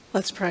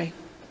Let's pray.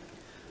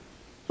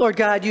 Lord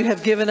God, you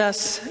have given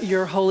us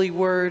your holy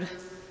word,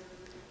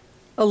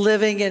 a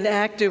living and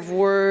active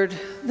word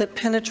that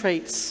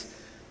penetrates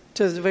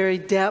to the very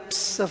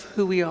depths of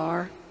who we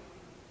are,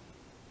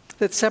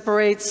 that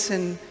separates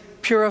and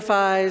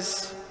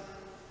purifies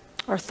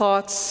our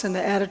thoughts and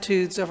the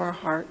attitudes of our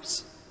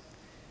hearts.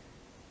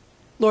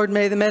 Lord,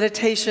 may the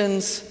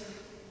meditations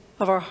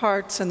of our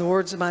hearts and the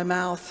words of my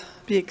mouth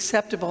be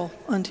acceptable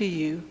unto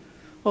you,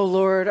 O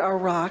Lord, our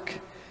rock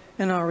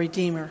and our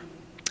Redeemer.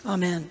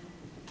 Amen.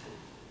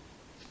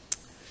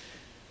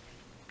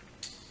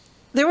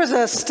 There was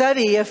a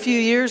study a few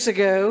years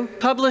ago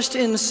published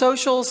in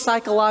Social,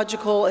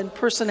 Psychological, and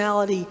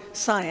Personality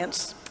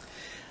Science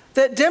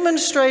that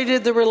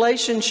demonstrated the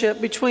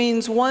relationship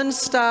between one's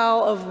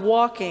style of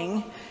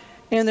walking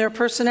and their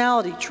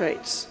personality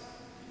traits.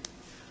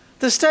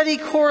 The study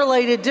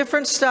correlated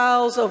different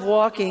styles of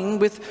walking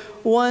with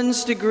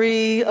one's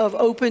degree of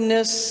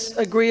openness,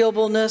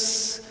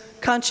 agreeableness,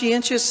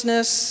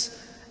 conscientiousness,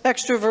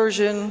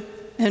 extroversion,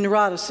 and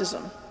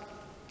neuroticism.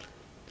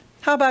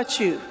 How about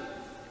you?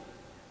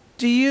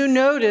 Do you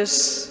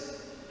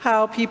notice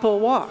how people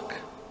walk?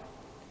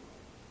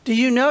 Do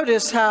you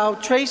notice how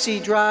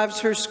Tracy drives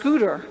her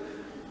scooter,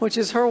 which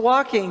is her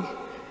walking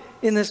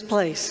in this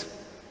place?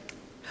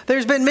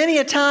 There's been many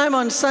a time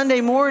on Sunday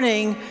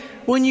morning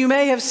when you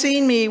may have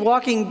seen me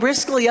walking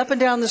briskly up and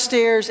down the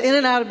stairs, in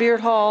and out of Beard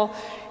Hall,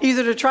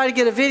 either to try to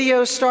get a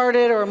video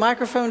started or a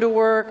microphone to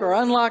work or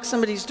unlock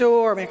somebody's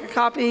door or make a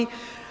copy.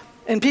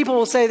 And people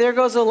will say, there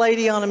goes a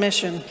lady on a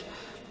mission.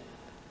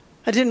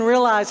 I didn't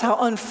realize how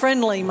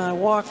unfriendly my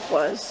walk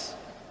was.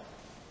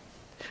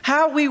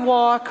 How we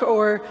walk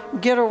or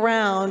get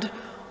around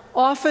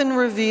often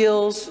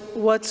reveals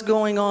what's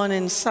going on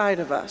inside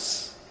of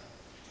us.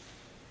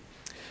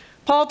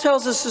 Paul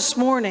tells us this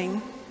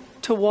morning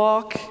to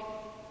walk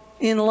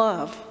in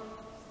love.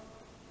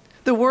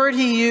 The word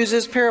he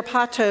uses,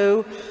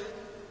 peripato,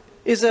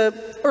 is an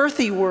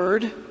earthy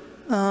word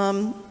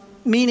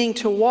meaning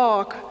to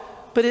walk,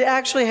 but it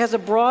actually has a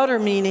broader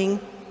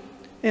meaning,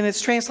 and it's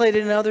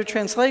translated in other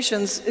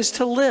translations, is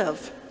to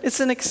live.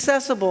 It's an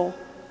accessible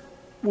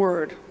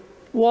word.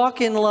 Walk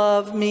in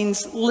love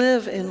means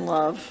live in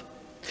love.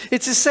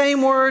 It's the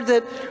same word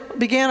that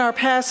began our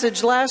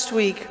passage last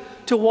week,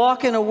 to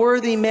walk in a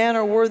worthy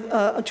manner,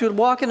 to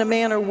walk in a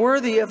manner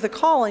worthy of the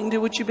calling to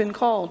which you've been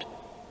called.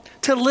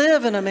 To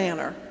live in a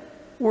manner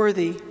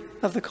worthy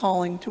of the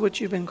calling to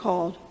which you've been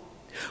called.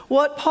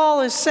 What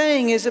Paul is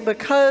saying is that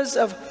because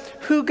of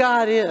who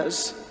God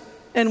is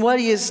and what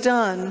he has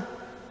done,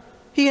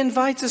 he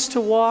invites us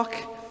to walk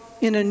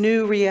in a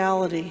new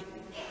reality,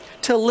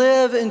 to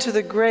live into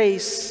the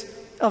grace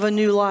of a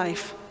new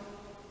life.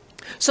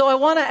 So I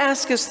want to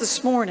ask us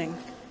this morning,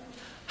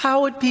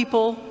 how would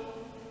people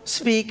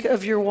speak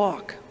of your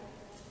walk?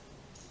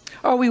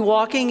 Are we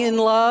walking in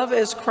love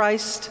as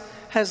Christ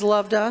has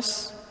loved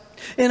us?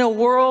 In a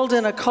world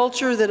and a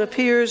culture that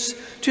appears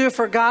to have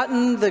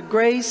forgotten the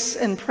grace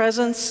and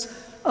presence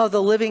of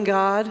the living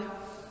God?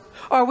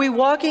 Are we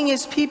walking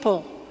as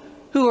people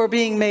who are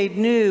being made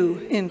new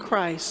in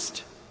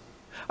Christ?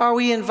 Are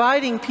we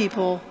inviting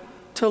people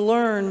to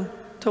learn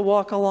to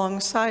walk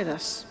alongside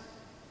us?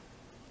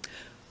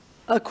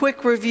 A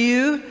quick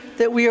review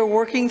that we are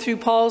working through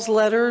Paul's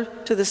letter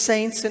to the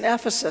saints in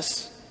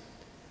Ephesus.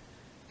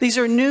 These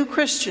are new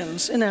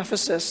Christians in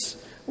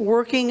Ephesus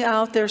working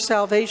out their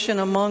salvation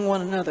among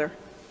one another.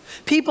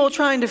 People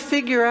trying to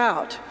figure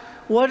out,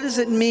 what does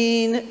it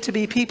mean to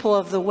be people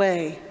of the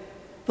way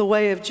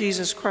of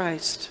Jesus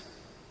Christ?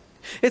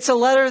 It's a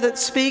letter that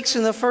speaks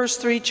in the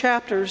first 3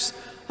 chapters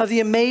of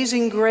the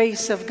amazing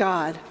grace of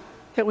God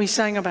that we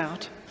sang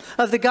about,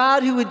 of the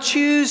God who would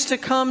choose to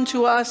come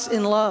to us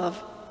in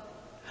love,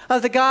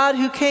 of the God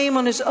who came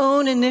on his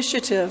own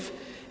initiative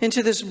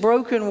into this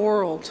broken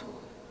world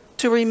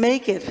to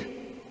remake it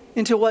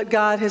into what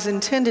God has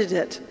intended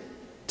it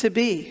to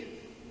be,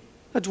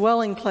 a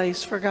dwelling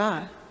place for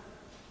God.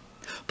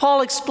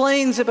 Paul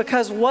explains that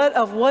because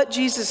of what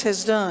Jesus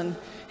has done,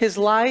 his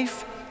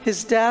life,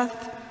 his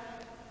death,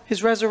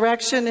 his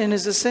resurrection, and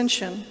his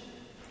ascension,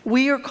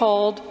 we are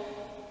called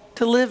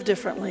to live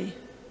differently,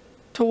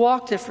 to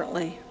walk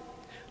differently,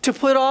 to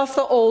put off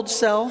the old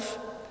self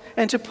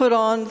and to put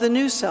on the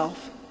new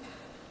self.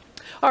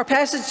 Our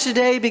passage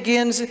today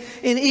begins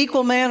in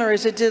equal manner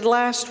as it did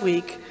last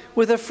week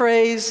with a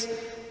phrase,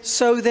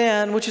 so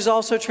then, which is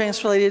also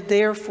translated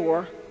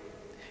therefore.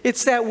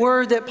 It's that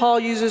word that Paul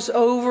uses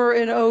over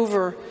and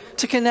over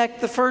to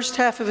connect the first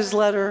half of his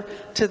letter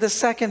to the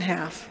second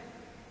half.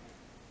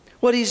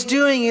 What he's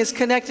doing is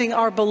connecting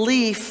our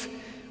belief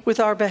with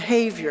our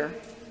behavior,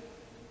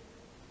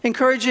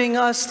 encouraging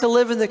us to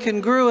live in the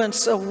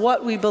congruence of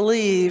what we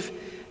believe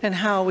and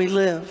how we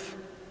live.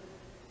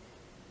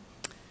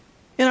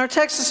 In our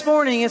text this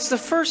morning, it's the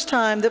first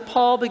time that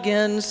Paul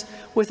begins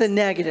with a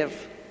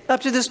negative. Up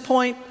to this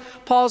point,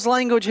 Paul's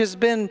language has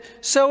been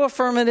so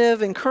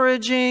affirmative,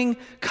 encouraging,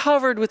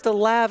 covered with the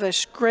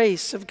lavish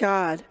grace of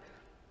God.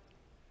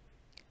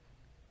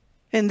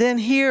 And then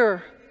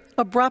here,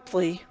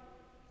 abruptly,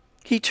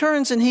 he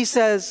turns and he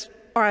says,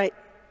 all right,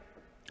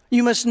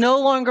 you must no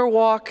longer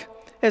walk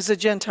as the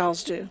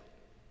Gentiles do.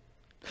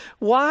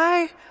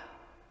 Why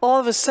all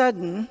of a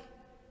sudden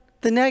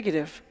the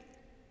negative?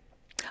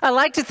 I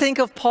like to think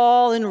of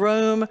Paul in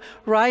Rome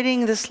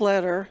writing this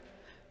letter,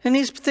 and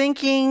he's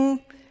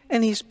thinking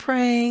and he's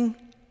praying,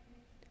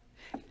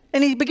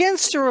 and he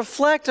begins to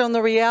reflect on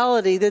the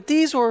reality that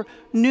these were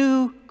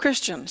new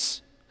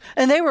Christians,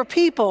 and they were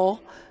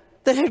people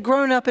that had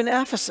grown up in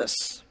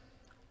Ephesus,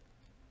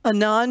 a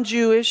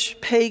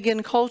non-Jewish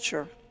pagan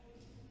culture.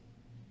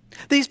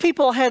 These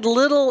people had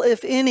little,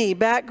 if any,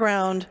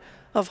 background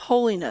of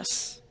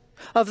holiness,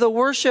 of the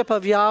worship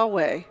of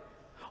Yahweh,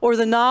 or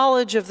the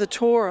knowledge of the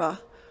Torah,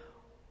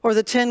 or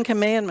the Ten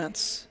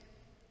Commandments.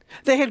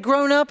 They had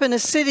grown up in a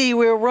city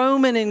where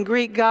Roman and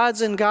Greek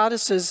gods and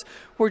goddesses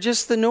were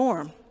just the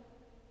norm.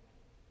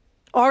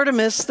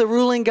 Artemis, the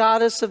ruling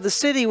goddess of the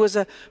city, was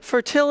a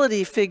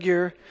fertility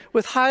figure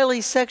with highly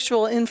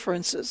sexual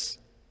inferences.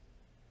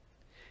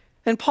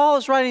 And Paul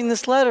is writing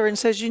this letter and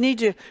says you need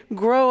to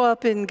grow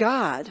up in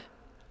God.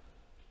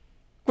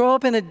 Grow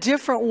up in a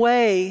different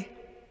way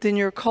than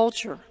your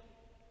culture.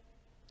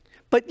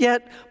 But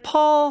yet,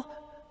 Paul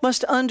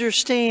must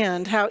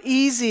understand how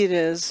easy it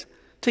is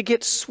to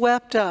get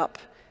swept up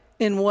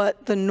in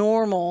what the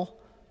normal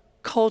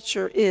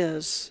culture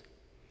is.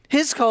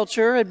 His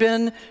culture had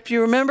been, if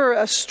you remember,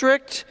 a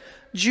strict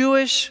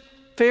Jewish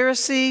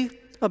Pharisee,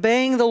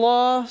 obeying the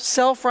law,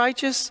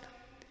 self-righteous,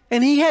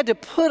 and he had to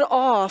put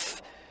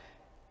off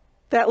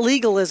that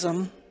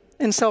legalism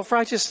and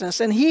self-righteousness,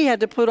 and he had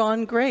to put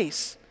on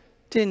grace,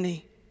 didn't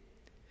he?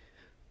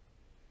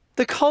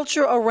 The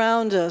culture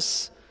around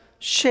us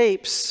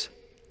shapes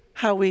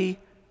how we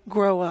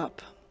grow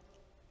up.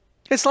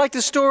 It's like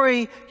the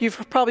story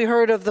you've probably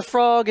heard of the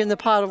frog in the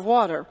pot of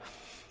water.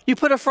 You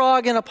put a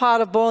frog in a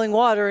pot of boiling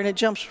water and it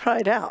jumps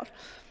right out.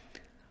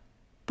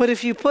 But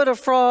if you put a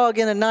frog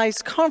in a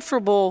nice,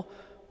 comfortable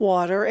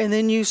water and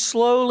then you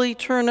slowly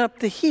turn up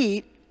the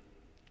heat,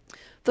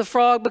 the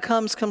frog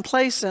becomes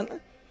complacent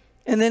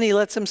and then he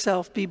lets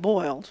himself be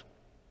boiled.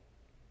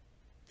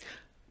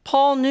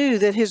 Paul knew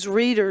that his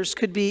readers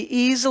could be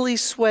easily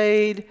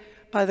swayed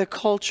by the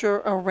culture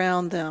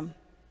around them.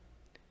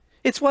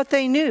 It's what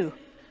they knew.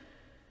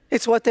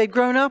 It's what they'd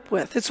grown up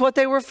with. It's what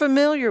they were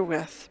familiar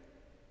with.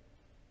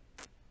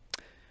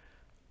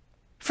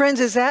 Friends,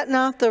 is that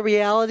not the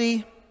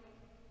reality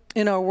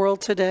in our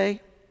world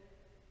today?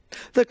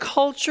 The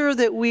culture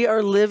that we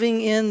are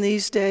living in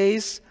these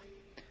days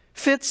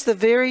fits the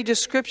very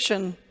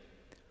description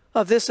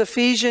of this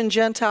Ephesian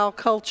Gentile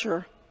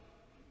culture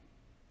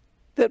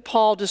that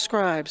Paul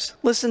describes.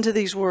 Listen to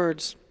these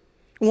words.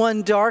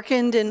 One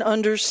darkened in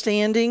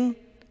understanding,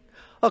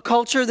 a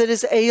culture that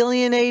is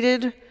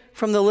alienated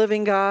from the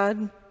living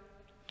God,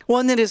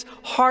 one that is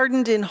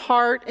hardened in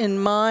heart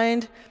and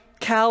mind,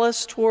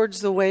 callous towards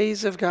the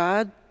ways of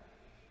God,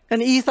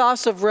 an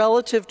ethos of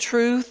relative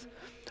truth,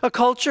 a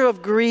culture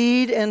of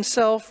greed and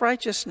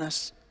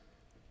self-righteousness.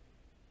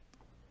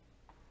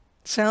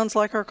 Sounds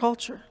like our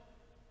culture.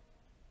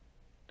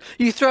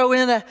 You throw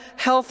in a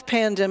health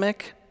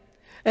pandemic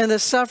and the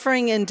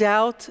suffering and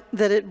doubt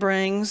that it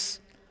brings,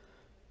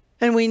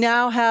 and we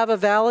now have a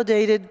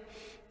validated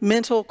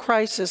mental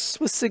crisis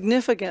with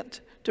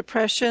significant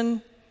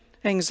depression,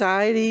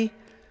 anxiety,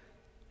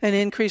 and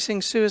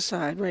increasing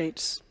suicide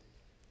rates.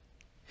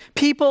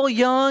 People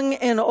young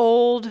and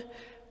old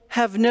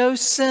have no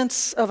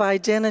sense of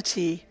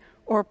identity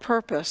or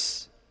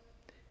purpose.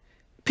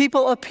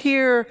 People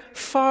appear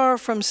far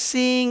from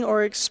seeing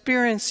or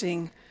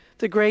experiencing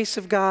the grace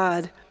of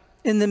God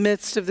in the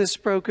midst of this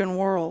broken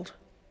world.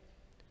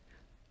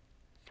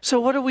 So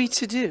what are we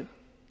to do?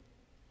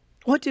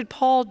 What did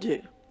Paul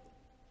do?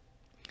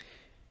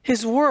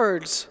 His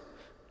words,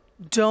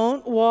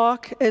 don't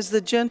walk as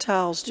the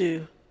Gentiles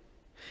do.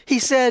 He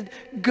said,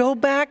 go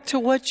back to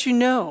what you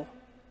know.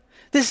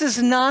 This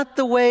is not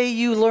the way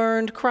you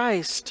learned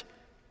Christ.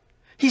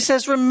 He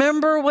says,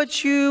 remember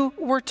what you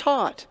were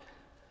taught,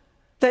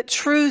 that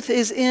truth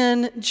is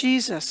in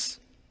Jesus.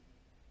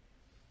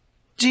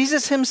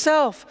 Jesus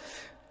himself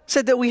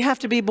said that we have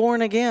to be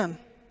born again,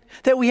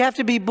 that we have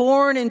to be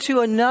born into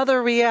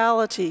another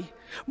reality,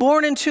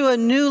 born into a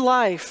new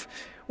life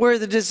where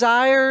the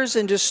desires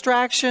and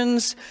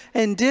distractions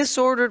and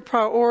disordered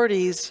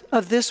priorities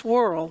of this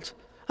world,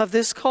 of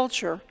this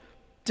culture,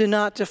 do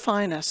not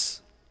define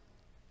us.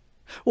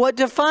 What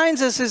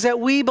defines us is that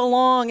we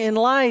belong in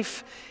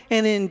life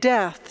and in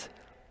death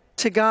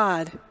to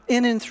God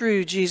in and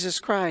through Jesus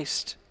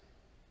Christ.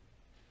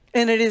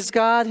 And it is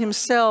God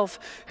himself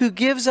who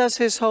gives us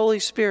his Holy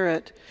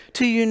Spirit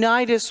to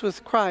unite us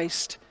with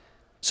Christ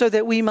so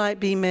that we might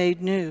be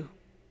made new.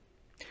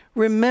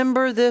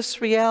 Remember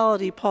this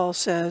reality, Paul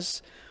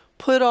says.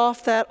 Put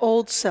off that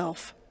old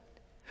self,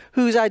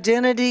 whose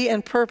identity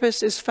and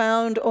purpose is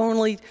found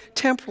only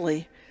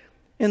temporally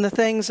in the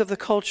things of the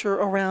culture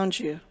around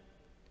you.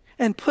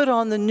 And put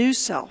on the new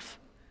self,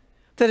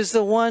 that is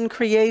the one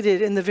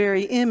created in the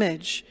very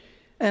image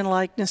and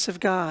likeness of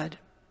God.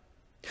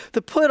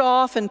 The put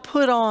off and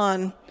put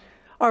on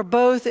are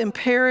both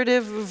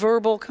imperative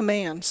verbal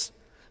commands.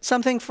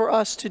 something for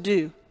us to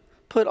do.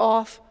 Put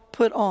off,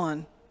 put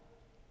on.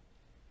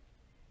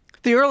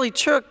 The early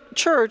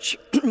church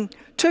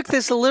took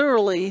this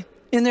literally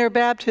in their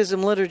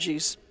baptism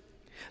liturgies.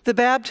 The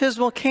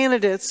baptismal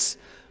candidates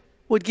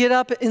would get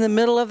up in the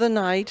middle of the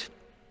night,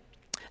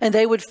 and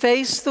they would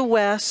face the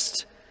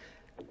west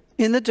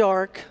in the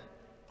dark,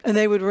 and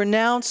they would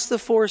renounce the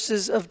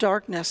forces of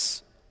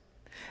darkness.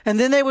 And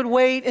then they would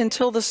wait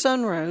until the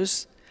sun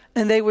rose,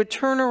 and they would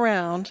turn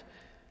around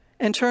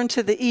and turn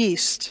to the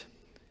east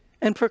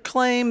and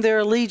proclaim their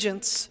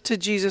allegiance to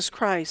Jesus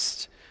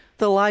Christ,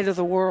 the light of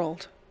the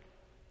world.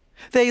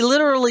 They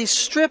literally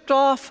stripped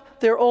off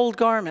their old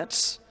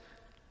garments.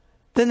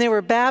 Then they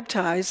were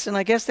baptized, and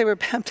I guess they were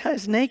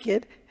baptized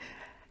naked,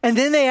 and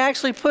then they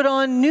actually put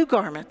on new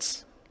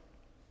garments.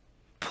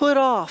 Put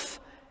off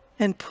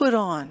and put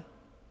on.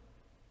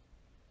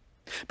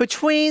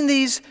 Between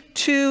these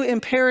two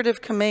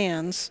imperative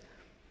commands,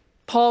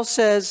 Paul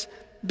says,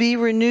 be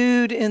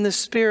renewed in the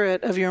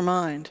spirit of your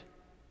mind.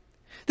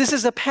 This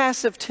is a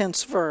passive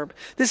tense verb.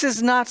 This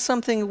is not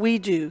something we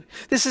do.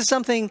 This is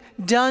something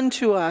done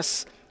to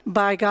us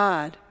by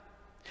God.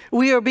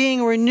 We are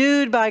being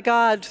renewed by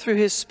God through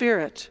His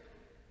Spirit.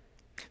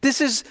 This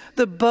is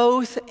the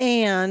both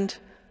and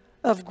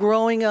of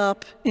growing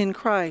up in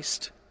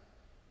Christ.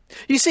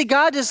 You see,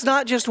 God does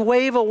not just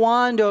wave a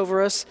wand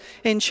over us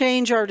and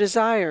change our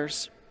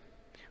desires.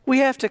 We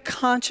have to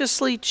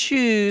consciously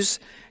choose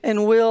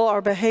and will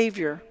our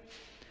behavior.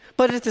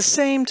 But at the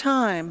same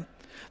time,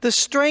 the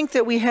strength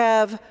that we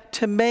have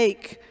to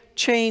make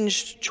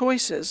changed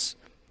choices,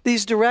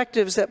 these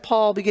directives that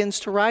Paul begins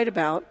to write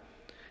about,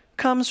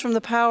 comes from the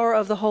power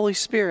of the Holy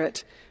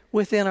Spirit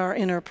within our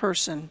inner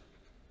person.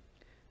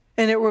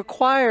 And it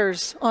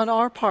requires on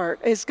our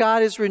part, as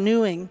God is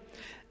renewing,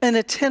 an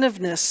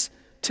attentiveness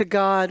to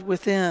God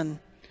within,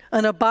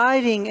 an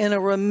abiding and a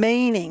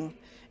remaining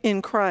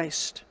in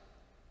Christ.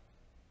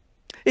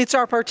 It's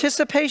our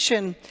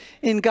participation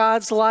in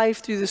God's life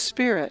through the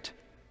Spirit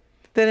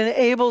that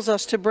enables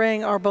us to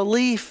bring our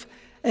belief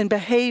and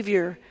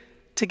behavior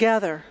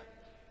together.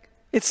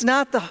 It's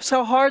not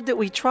so hard that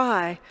we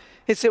try.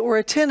 It's that we're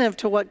attentive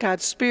to what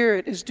God's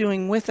Spirit is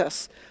doing with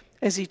us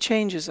as He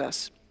changes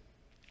us.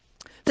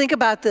 Think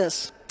about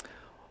this.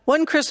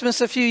 One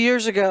Christmas a few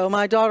years ago,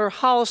 my daughter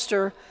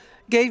Hollister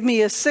gave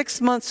me a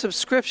 6-month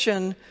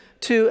subscription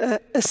to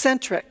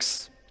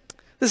Eccentrics.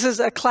 This is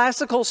a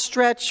classical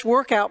stretch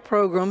workout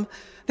program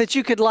that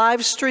you could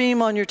live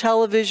stream on your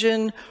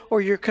television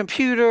or your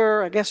computer,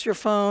 or I guess your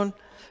phone.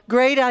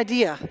 Great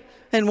idea,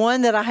 and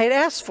one that I had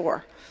asked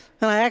for.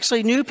 And I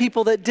actually knew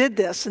people that did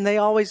this, and they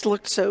always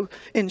looked so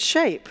in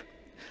shape.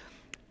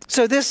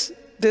 So this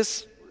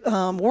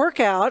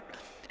workout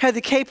had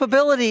the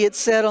capability, it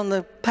said on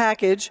the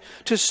package,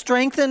 to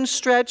strengthen,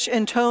 stretch,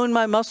 and tone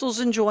my muscles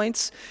and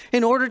joints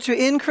in order to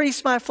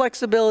increase my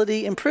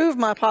flexibility, improve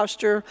my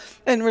posture,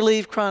 and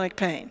relieve chronic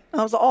pain.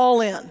 I was all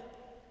in.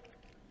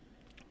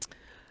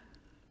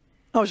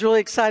 I was really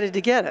excited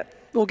to get it.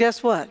 Well,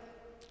 guess what?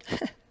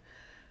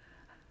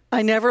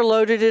 I never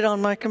loaded it on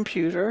my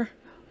computer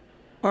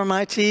or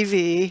my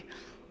TV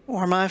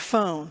or my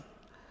phone.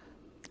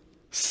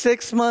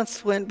 6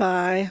 months went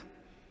by,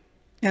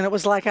 and it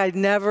was like I'd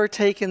never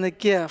taken the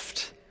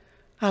gift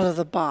out of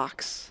the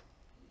box.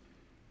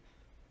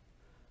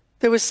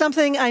 There was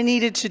something I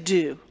needed to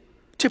do,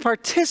 to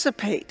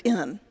participate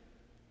in,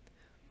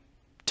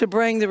 to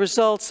bring the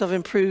results of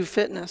improved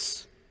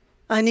fitness.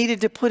 I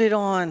needed to put it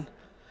on.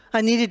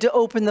 I needed to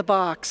open the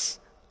box,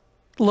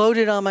 load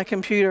it on my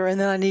computer, and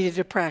then I needed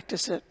to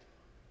practice it.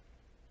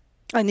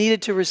 I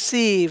needed to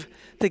receive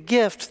the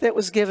gift that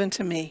was given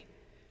to me.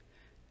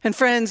 And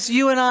friends,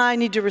 you and I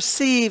need to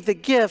receive the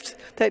gift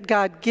that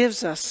God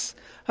gives us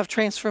of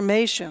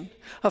transformation,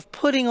 of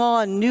putting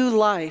on new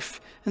life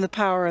in the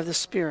power of the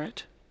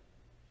Spirit.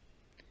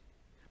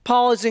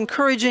 Paul is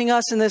encouraging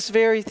us in this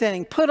very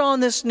thing. Put on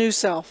this new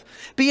self.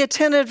 Be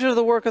attentive to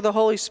the work of the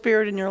Holy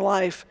Spirit in your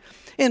life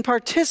and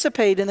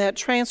participate in that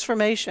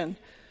transformation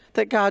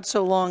that God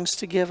so longs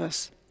to give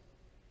us.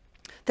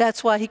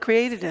 That's why He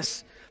created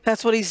us.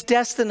 That's what He's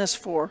destined us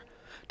for,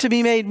 to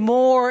be made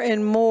more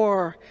and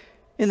more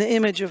in the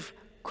image of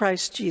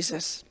Christ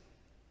Jesus.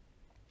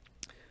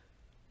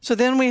 So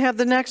then we have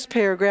the next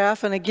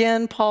paragraph, and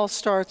again, Paul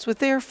starts with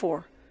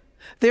therefore.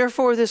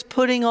 Therefore, this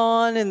putting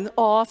on and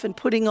off and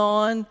putting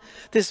on,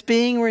 this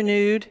being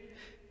renewed.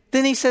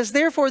 Then he says,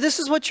 therefore, this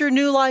is what your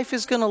new life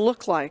is going to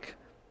look like.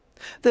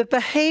 The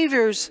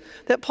behaviors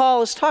that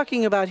Paul is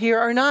talking about here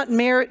are not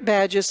merit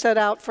badges set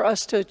out for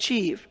us to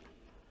achieve.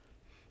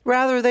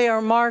 Rather, they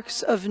are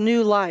marks of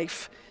new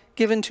life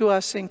given to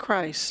us in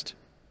Christ,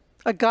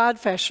 a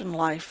God-fashioned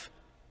life.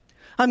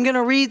 I'm going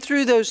to read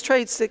through those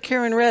traits that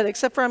Karen read,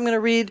 except for I'm going to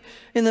read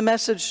in the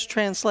Message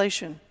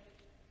translation.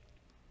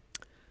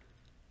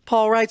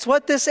 Paul writes,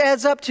 what this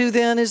adds up to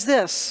then is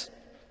this: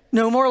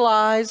 no more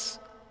lies,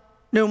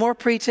 no more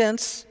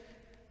pretense.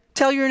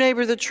 Tell your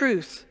neighbor the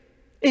truth.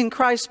 In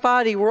Christ's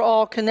body, we're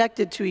all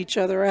connected to each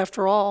other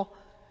after all.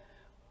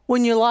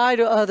 When you lie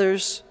to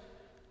others,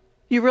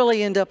 you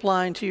really end up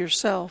lying to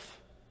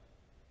yourself.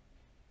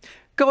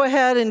 Go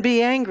ahead and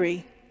be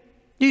angry.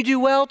 You do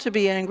well to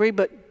be angry,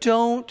 but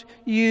don't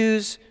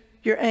use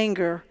your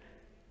anger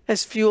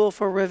as fuel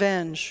for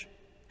revenge.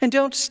 And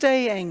don't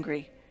stay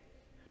angry.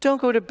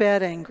 Don't go to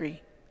bed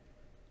angry.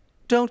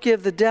 Don't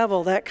give the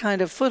devil that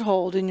kind of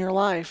foothold in your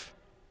life.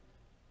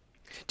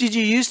 Did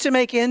you used to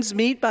make ends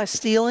meet by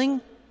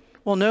stealing?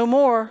 Well, no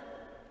more.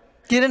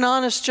 Get an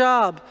honest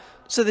job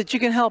so that you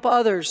can help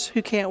others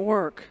who can't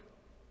work.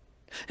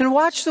 And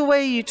watch the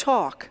way you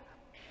talk.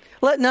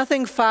 Let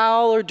nothing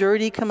foul or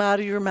dirty come out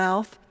of your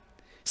mouth.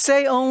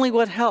 Say only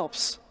what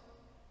helps.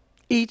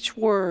 Each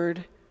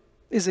word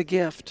is a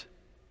gift.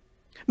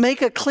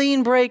 Make a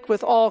clean break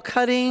with all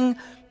cutting,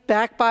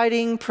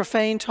 backbiting,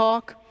 profane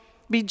talk.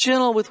 Be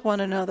gentle with one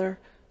another,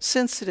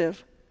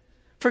 sensitive.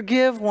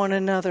 Forgive one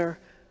another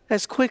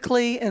as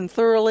quickly and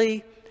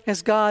thoroughly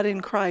as God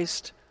in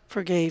Christ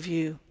forgave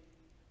you.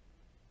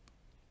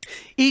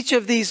 Each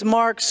of these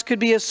marks could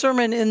be a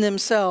sermon in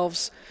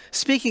themselves,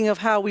 speaking of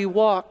how we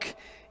walk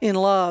in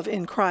love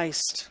in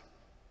Christ.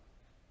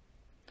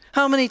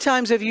 How many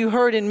times have you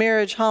heard in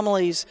marriage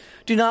homilies,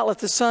 "Do not let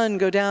the sun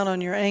go down on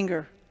your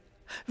anger"?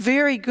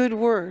 Very good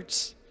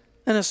words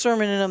and a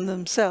sermon in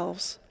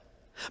themselves.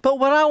 But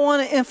what I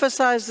want to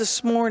emphasize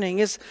this morning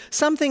is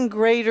something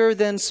greater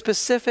than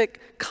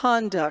specific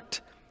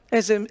conduct,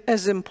 as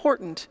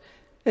important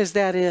as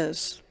that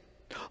is.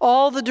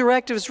 All the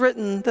directives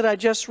written that I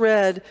just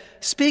read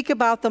speak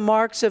about the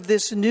marks of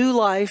this new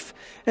life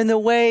and the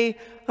way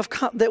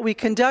that we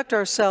conduct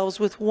ourselves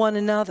with one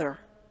another.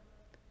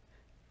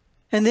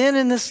 And then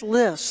in this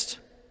list,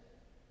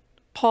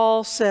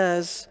 Paul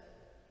says,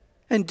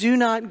 "And do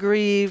not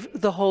grieve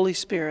the Holy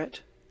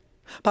Spirit,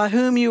 by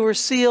whom you were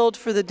sealed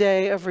for the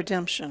day of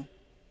redemption."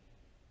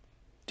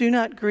 Do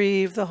not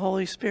grieve the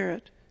Holy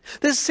Spirit.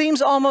 This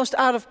seems almost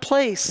out of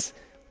place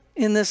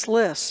in this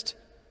list,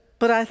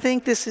 but I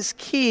think this is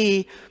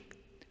key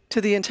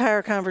to the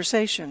entire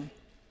conversation.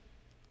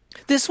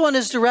 This one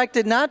is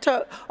directed not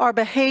to our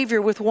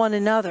behavior with one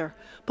another,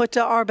 but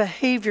to our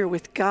behavior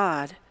with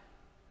God.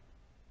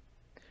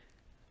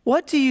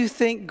 What do you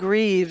think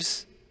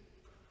grieves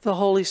the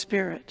Holy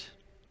Spirit?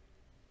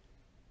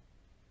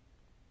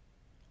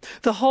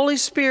 The Holy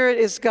Spirit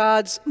is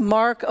God's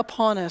mark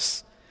upon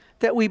us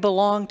that we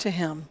belong to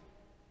Him.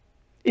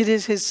 It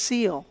is His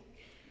seal.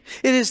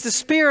 It is the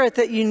Spirit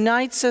that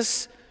unites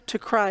us to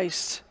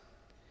Christ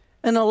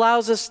and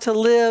allows us to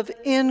live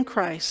in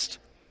Christ.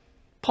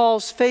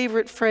 Paul's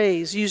favorite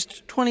phrase,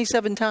 used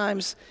 27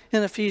 times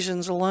in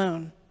Ephesians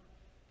alone.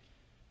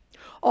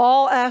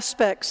 All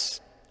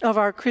aspects of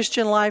our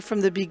Christian life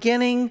from the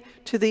beginning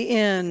to the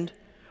end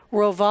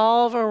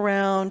revolve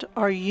around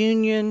our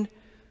union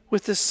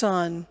with the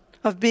Son,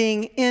 of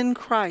being in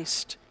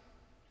Christ.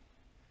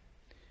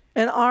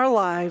 And our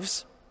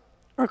lives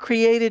are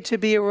created to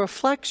be a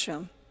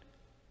reflection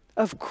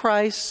of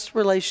Christ's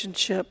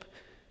relationship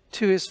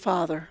to His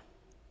Father.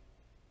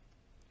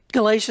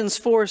 Galatians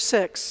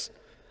 4:6.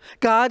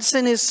 God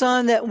sent His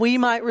Son that we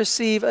might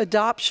receive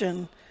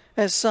adoption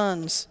as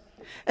sons.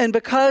 And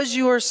because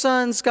you are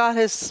sons, God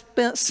has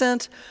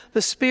sent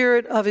the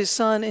Spirit of His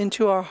Son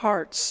into our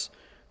hearts,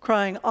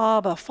 crying,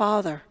 "Abba,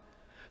 Father."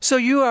 So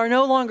you are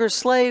no longer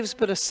slaves,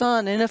 but a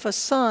son, and if a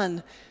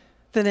son,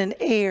 then an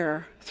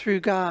heir through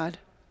God.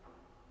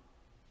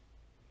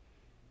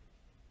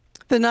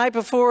 The night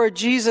before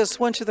Jesus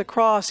went to the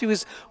cross, He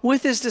was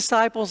with His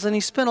disciples, and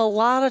He spent a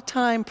lot of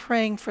time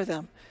praying for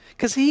them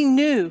because He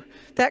knew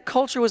that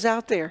culture was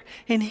out there,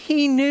 and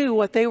He knew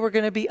what they were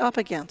going to be up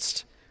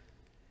against.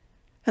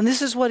 And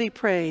this is what He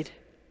prayed.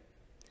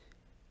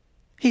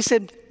 He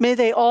said, "May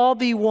they all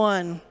be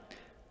one,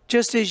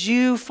 just as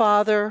you,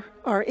 Father,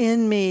 are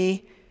in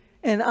me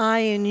and I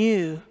in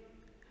you,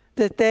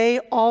 that they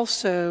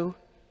also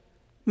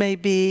may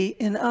be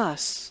in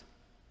us.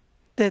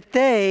 That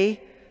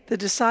they, the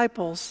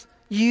disciples,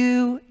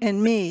 you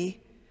and me,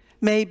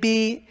 may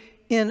be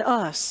in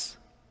us."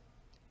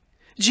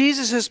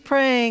 Jesus is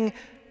praying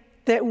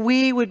that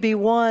we would be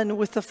one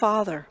with the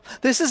Father.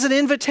 This is an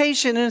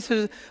invitation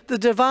into the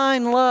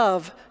divine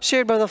love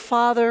shared by the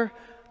Father,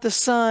 the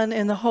Son,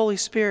 and the Holy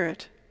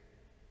Spirit.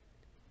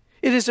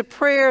 It is a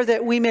prayer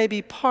that we may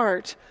be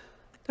part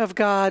of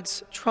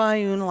God's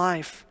triune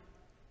life.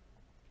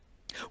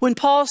 When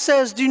Paul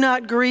says, "Do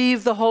not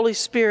grieve the Holy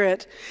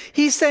Spirit,"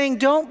 he's saying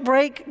don't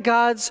break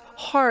God's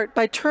heart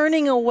by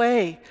turning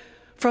away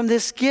from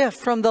this gift,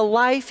 from the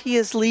life He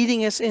is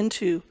leading us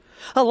into,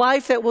 a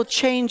life that will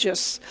change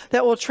us,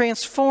 that will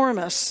transform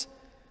us,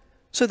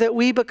 so that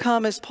we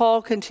become, as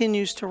Paul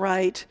continues to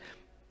write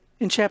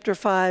in chapter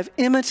 5,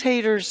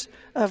 imitators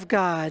of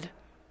God,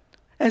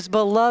 as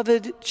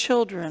beloved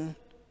children,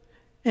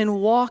 and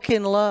walk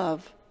in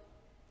love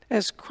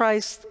as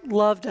Christ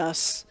loved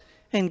us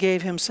and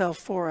gave Himself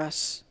for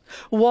us.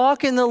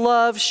 Walk in the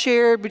love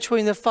shared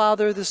between the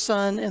Father, the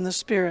Son, and the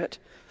Spirit.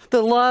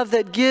 The love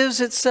that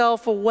gives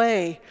itself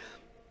away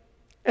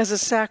as a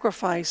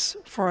sacrifice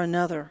for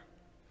another.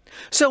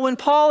 So when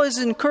Paul is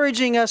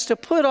encouraging us to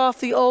put off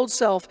the old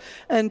self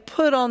and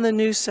put on the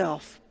new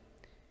self,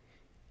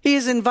 He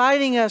is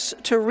inviting us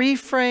to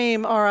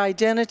reframe our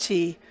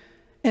identity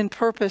and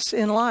purpose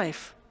in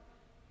life.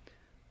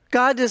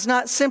 God does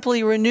not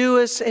simply renew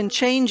us and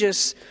change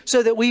us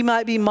so that we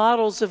might be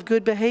models of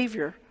good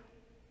behavior.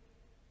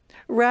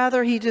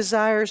 Rather, he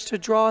desires to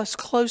draw us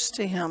close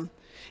to him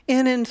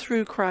in and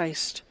through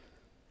Christ,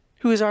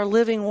 who is our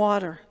living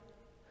water,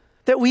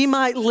 that we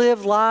might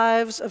live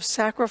lives of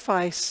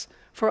sacrifice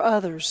for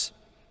others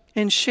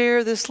and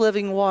share this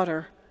living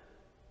water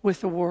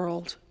with the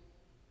world.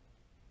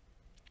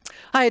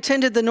 I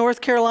attended the North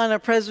Carolina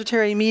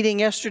Presbytery meeting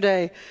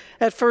yesterday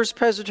at First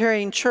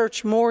Presbyterian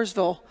Church,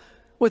 Mooresville,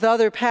 with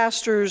other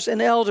pastors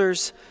and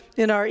elders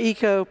in our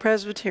Eco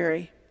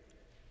Presbytery.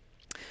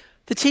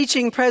 The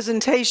teaching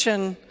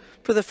presentation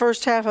for the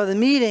first half of the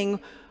meeting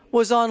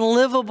was on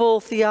livable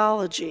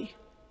theology.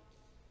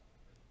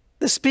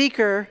 The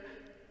speaker,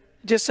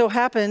 just so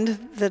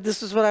happened that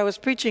this is what I was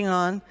preaching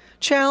on,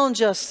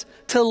 challenged us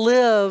to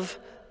live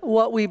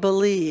what we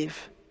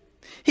believe.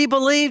 He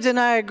believed, and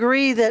I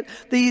agree, that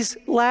these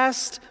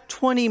last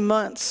 20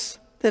 months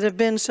that have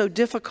been so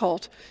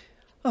difficult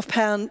of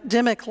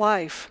pandemic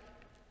life,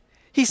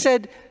 he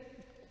said,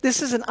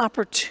 this is an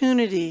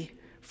opportunity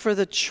for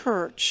the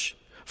church,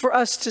 for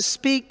us to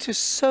speak to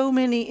so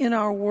many in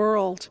our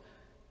world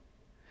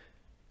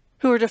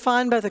who are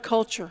defined by the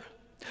culture,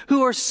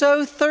 who are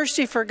so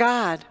thirsty for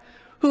God,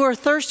 who are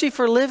thirsty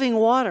for living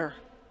water.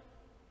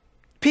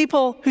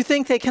 People who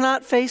think they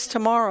cannot face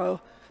tomorrow,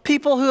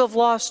 people who have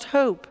lost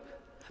hope,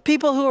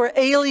 people who are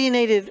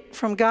alienated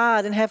from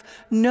God and have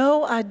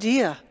no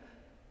idea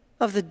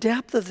of the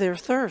depth of their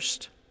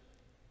thirst.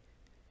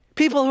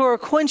 People who are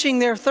quenching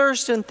their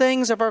thirst in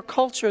things of our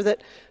culture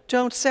that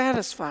don't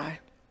satisfy.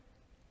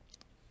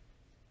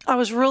 I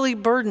was really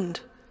burdened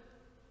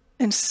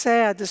and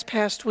sad this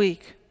past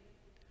week.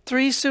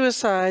 3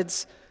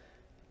 suicides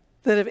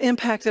that have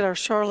impacted our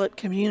Charlotte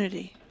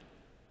community.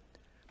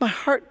 My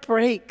heart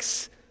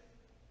breaks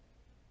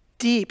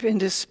deep in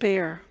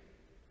despair.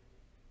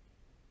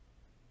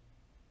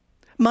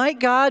 Might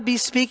God be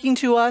speaking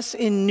to us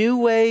in new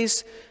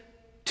ways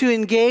to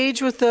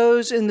engage with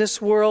those in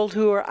this world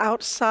who are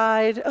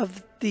outside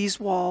of these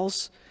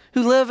walls,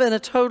 who live in a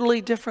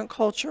totally different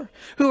culture,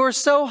 who are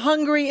so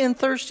hungry and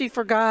thirsty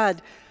for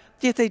God,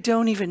 yet they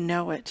don't even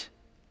know it?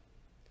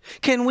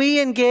 Can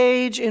we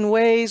engage in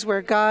ways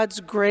where God's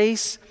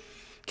grace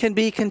can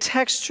be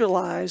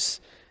contextualized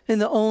in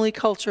the only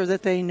culture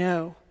that they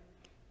know?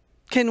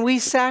 Can we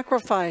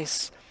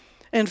sacrifice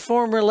and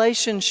form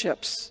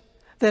relationships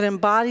that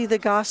embody the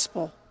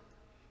gospel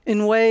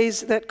in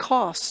ways that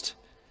cost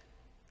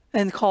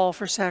and call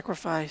for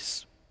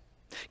sacrifice?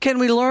 Can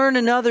we learn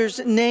another's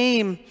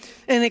name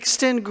and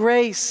extend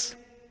grace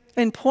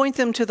and point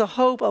them to the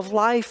hope of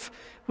life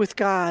with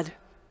God?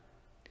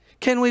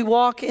 Can we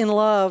walk in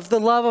love, the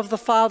love of the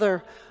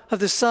Father, of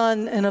the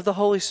Son, and of the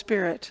Holy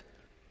Spirit?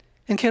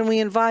 And can we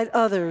invite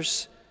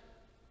others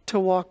to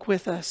walk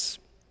with us?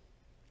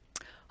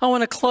 I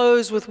want to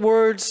close with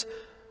words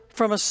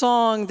from a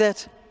song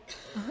that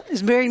is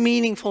very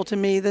meaningful to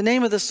me. The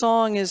name of the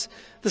song is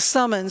The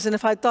Summons, and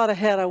if I'd thought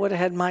ahead, I would have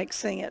had Mike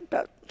sing it.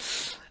 But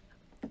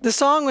the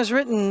song was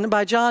written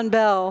by John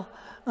Bell,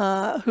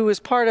 who was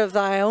part of the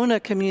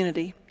Iona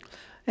community.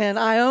 And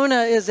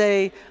Iona is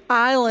an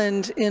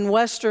island in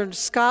western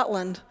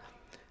Scotland.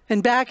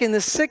 And back in the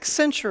 6th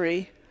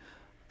century,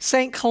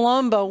 St.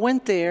 Columba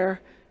went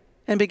there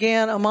and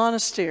began a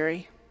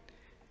monastery.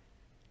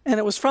 And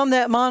it was from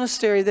that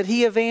monastery that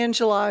he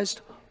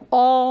evangelized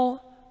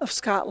all of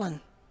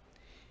Scotland.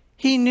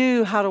 He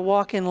knew how to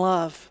walk in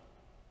love.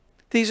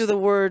 These are the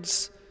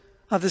words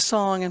of the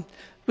song, and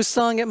it was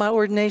sung at my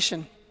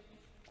ordination.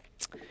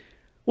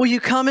 Will you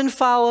come and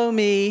follow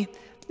me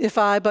if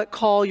I but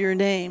call your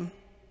name?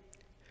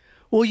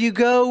 Will you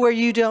go where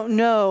you don't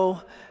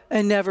know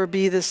and never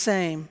be the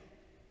same?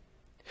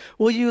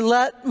 Will you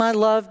let my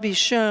love be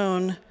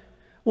shown?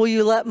 Will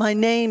you let my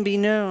name be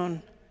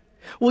known?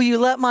 Will you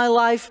let my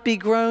life be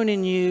grown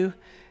in you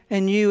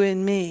and you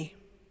in me?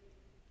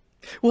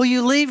 Will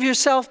you leave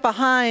yourself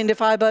behind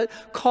if I but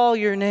call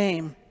your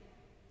name?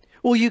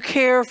 Will you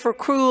care for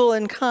cruel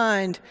and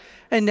kind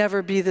and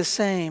never be the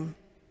same?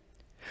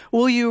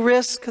 Will you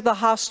risk the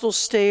hostile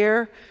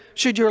stare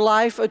should your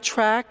life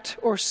attract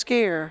or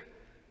scare?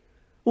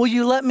 Will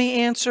you let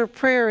me answer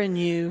prayer in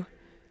you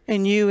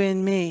and you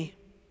in me?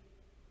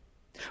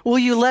 Will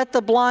you let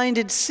the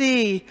blinded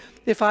see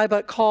if I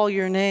but call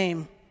your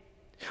name?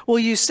 Will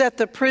you set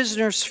the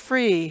prisoners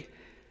free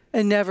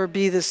and never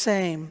be the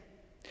same?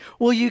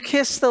 Will you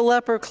kiss the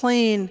leper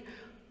clean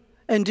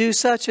and do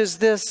such as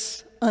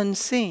this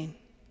unseen?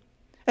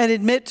 And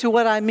admit to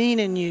what I mean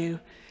in you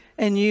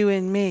and you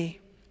in me?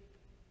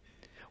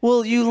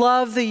 Will you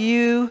love the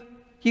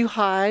you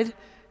hide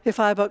if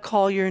I but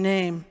call your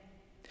name?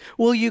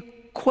 Will you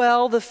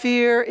quell the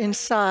fear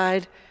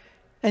inside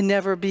and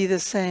never be the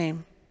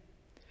same?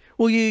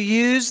 Will you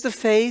use the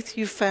faith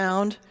you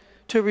found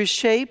to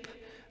reshape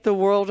the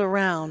world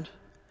around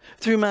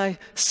through my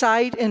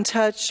sight and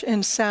touch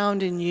and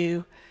sound in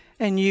you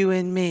and you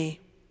in me?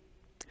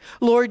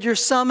 Lord, your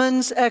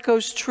summons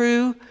echoes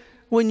true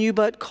when you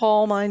but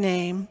call my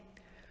name.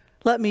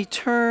 Let me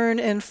turn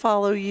and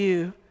follow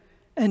you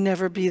and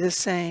never be the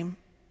same.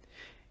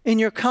 In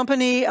your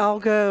company I'll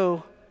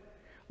go,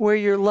 where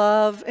your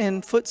love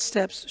and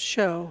footsteps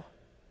show.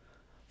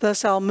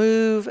 Thus I'll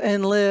move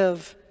and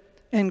live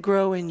and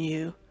grow in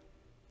you,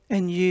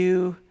 and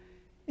you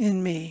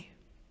in me.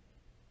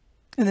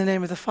 In the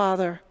name of the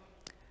Father,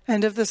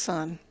 and of the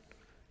Son,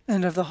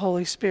 and of the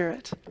Holy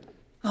Spirit.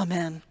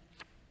 Amen.